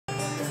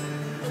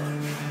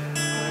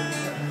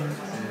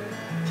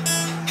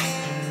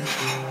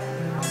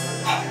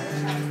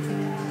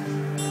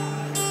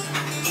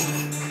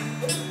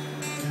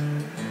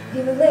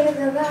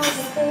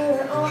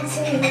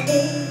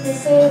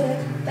say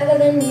that better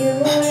than you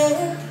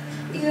will.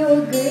 You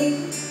agree.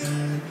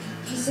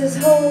 He says,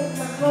 hold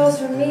my calls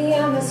for me,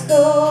 I must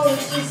go. And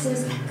she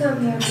says,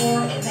 come here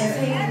boy,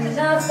 there ain't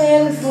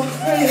nothing for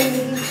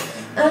free.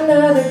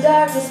 Another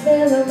doctor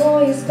spill, a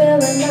lawyer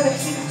spill, another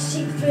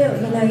cheap thrill.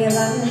 You know you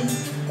love him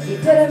if you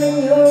put him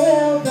in your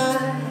will, but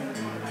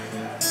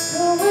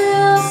who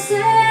will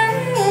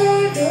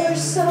save your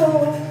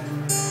soul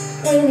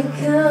when it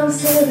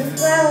comes to the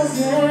flowers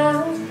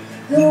now?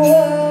 Who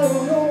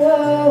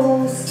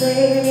will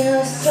save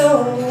your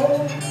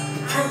soul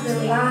after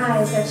the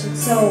lies that you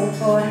told,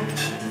 boy?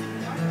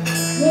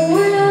 Who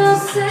will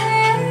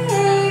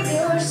save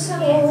your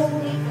soul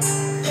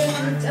if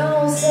you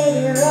don't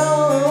save your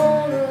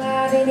own?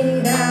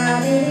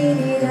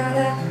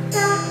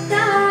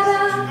 La-di-di-da-di-di-di-da-da-da-da-da.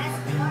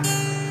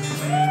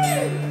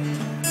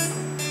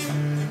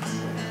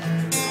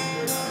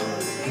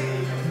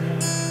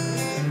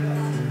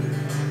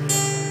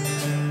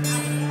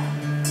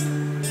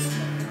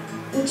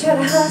 We try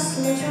to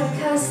hustle, we try to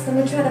cuss them,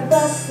 we try to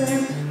bust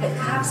them. The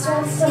cops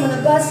want someone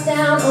to bust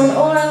down on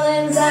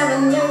Orleans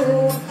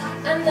Avenue.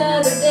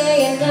 Another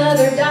day,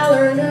 another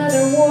dollar,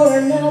 another war,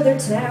 another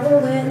tower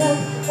went up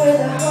where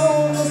the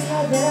homeless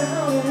had their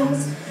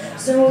homes.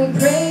 So we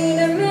pray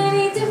to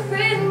many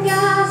different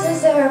gods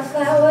as there are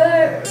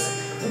flowers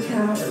we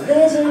call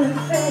religion and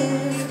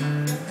faith.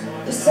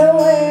 We're so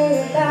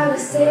worried about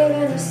us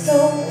saving our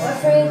soul,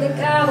 afraid that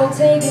God will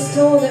take his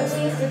toll, that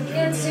we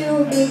forget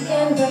to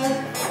begin. But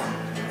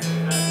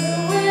who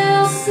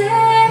will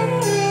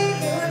save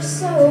your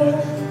soul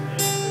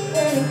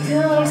when it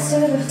comes to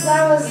the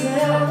flowers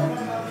now?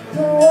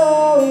 Who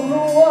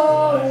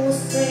will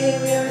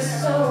save your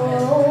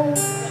soul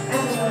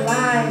after the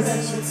lies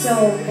that you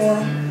told,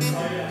 boy?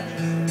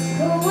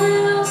 Who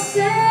will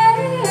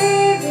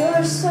save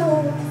your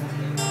soul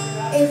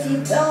if you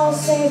don't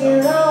save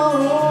your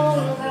own?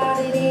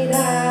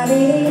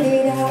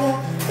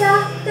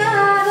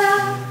 La-di-di-da-di-di-da-da-da-da.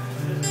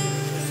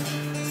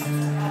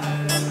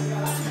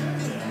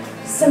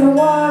 Some are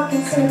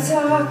walking, some are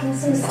talking,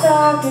 some are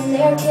stalking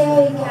their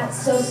kill. You got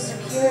Social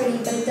Security,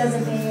 but it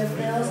doesn't pay your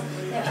bills.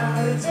 There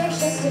are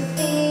addictions to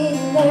feed,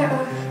 and there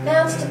are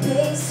mouths to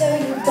pay. So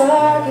you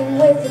bargain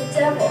with the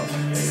devil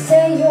to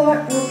say you're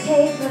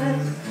okay, but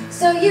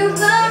so you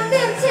love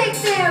them, take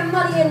their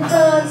money and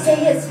run.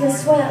 Say it's been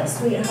swell,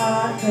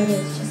 sweetheart, but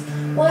it's just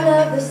one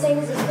of those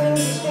things that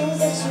brings the strings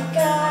that you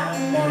got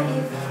and that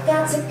you've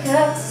got to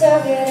cut. So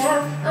get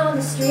out on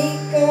the street,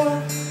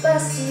 girl,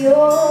 bust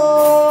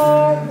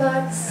your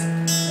butts.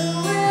 Who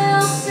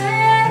will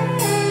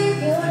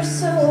save your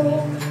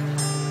soul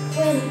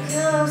when it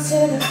comes to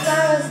the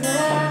flowers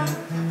now?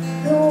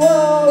 Who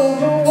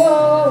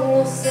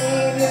will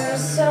save your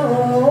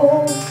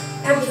soul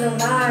after the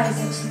lies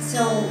that you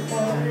told,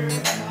 boy?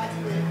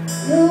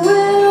 Who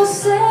will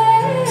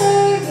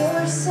save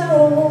your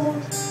soul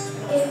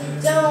if you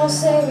don't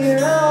save your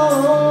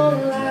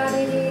own?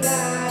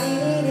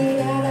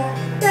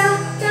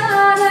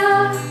 La-di-di-da-di-di-da-da-da-da.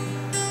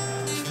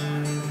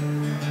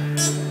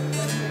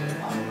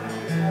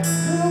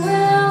 Who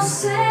will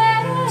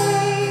save your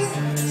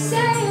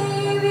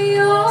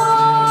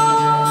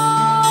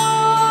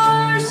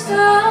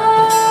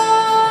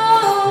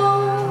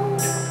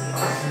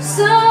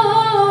soul?